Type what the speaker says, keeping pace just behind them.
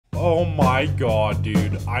Oh my god,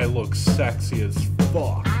 dude. I look sexy as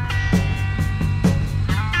fuck.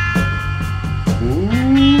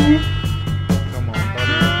 Ooh. Come on,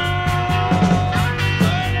 buddy.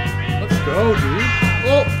 Let's go, dude.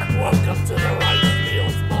 Oh. Welcome to the rice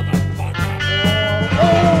fields, motherfucker.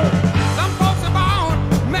 Some folks are born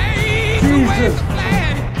made to wave the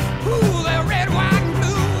flag. Ooh, they're red, white, and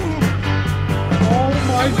blue. Oh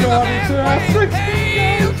my god, it's an F-16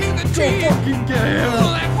 Go fucking get him.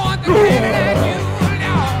 Ooh, they point the cannon at you.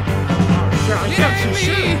 Sure, I got some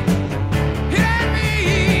shit. Hit at me.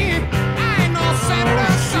 I ain't no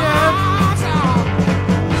senator, son.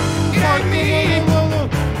 Hit at me.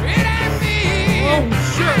 Hit at me. Oh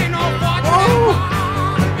shit. I ain't no fortune.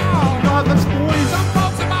 God, that's Boyz. Some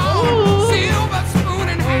folks are born silver spoon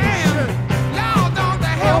in hand. Lord, don't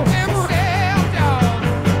they help themselves, y'all?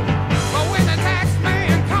 But when the tax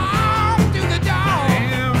man comes to the door,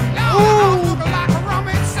 Lord, look like a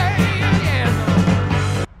rummage sale, yeah.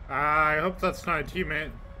 I hope that's not a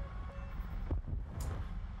teammate.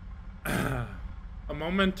 A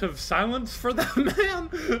moment of silence for that man.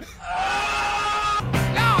 Lord,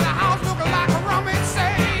 the house look like a rummage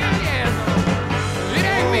sale, yeah. It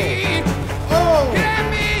ain't me. Oh! It ain't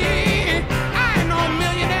me. I ain't no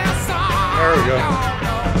millionaire son. There we go. No,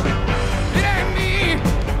 no. It ain't me.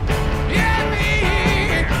 It ain't me.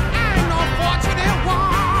 I ain't no fortunate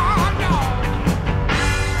one. No.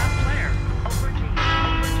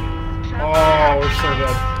 Oh, we're so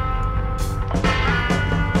good.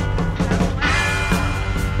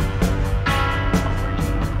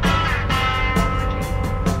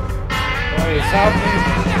 Boys, help me.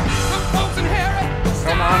 Some folks in Harry,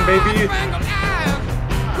 Come on, baby. spangled eyes.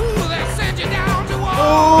 Ooh, they send you down to war. Oh!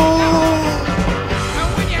 And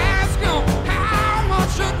when you ask them, how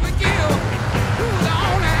much should we give? Ooh, the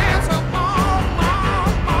only answer, more,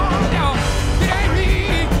 yo. It ain't me.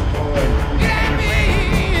 It ain't me.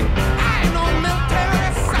 I ain't no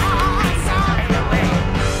military son.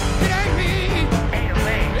 It ain't me.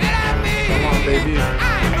 It ain't me. Come on, baby. I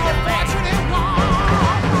ain't no fortunate one.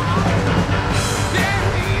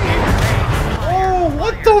 Oh,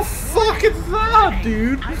 what the fuck is that,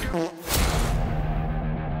 dude?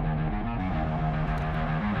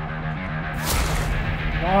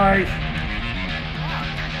 Nice.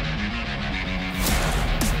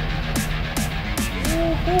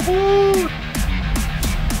 Woo-hoo-hoo.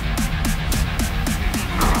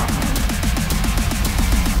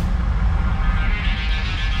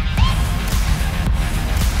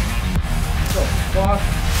 What the fuck?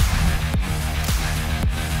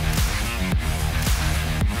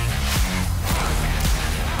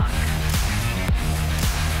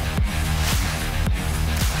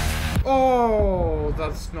 Oh,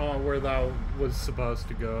 that's not where that was supposed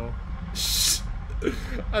to go.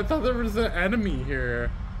 I thought there was an enemy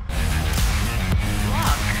here.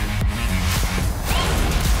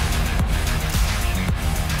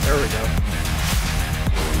 There we go.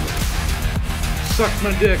 Suck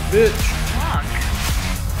my dick, bitch.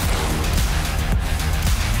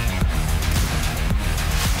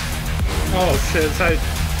 Oh shit,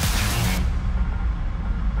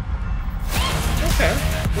 Okay,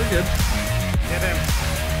 we're good. Get him.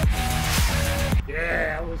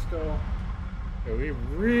 Yeah, let's go. Yeah, we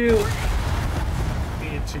really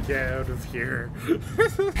need to get out of here.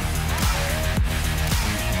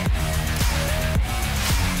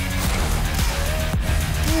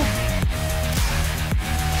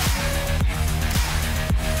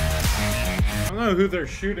 I don't know who they're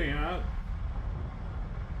shooting at.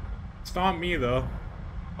 It's not me though.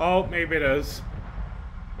 Oh, maybe it is.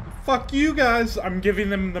 Fuck you guys. I'm giving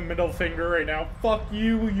them the middle finger right now. Fuck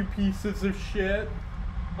you, you pieces of shit.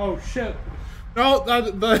 Oh shit. No,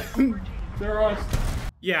 they're us.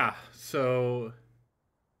 Yeah, so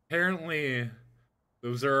apparently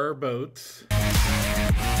those are our boats.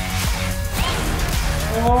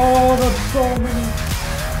 Oh, that's so many.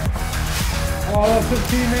 Oh, that's a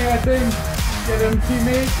teammate, I think. Get him,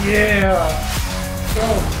 teammate. Yeah. Go.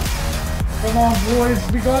 Come on, boys.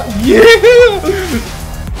 We got. Yeah!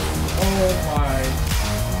 Oh my.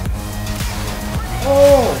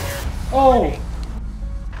 Oh! Oh!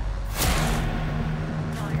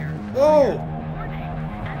 Oh!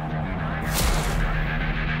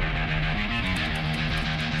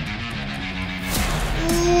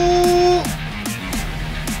 Ooh!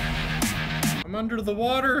 I'm under the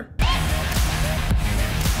water.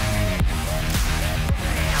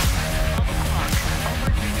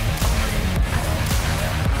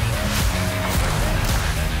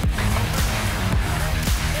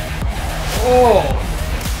 Oh!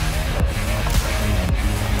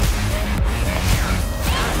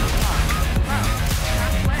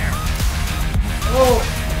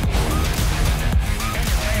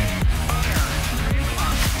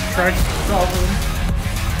 tried to shove him.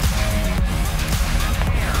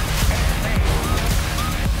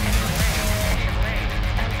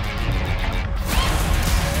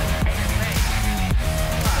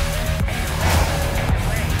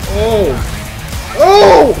 Oh!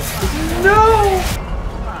 Oh!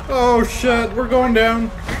 No! Oh shit, we're going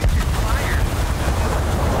down.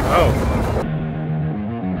 Oh.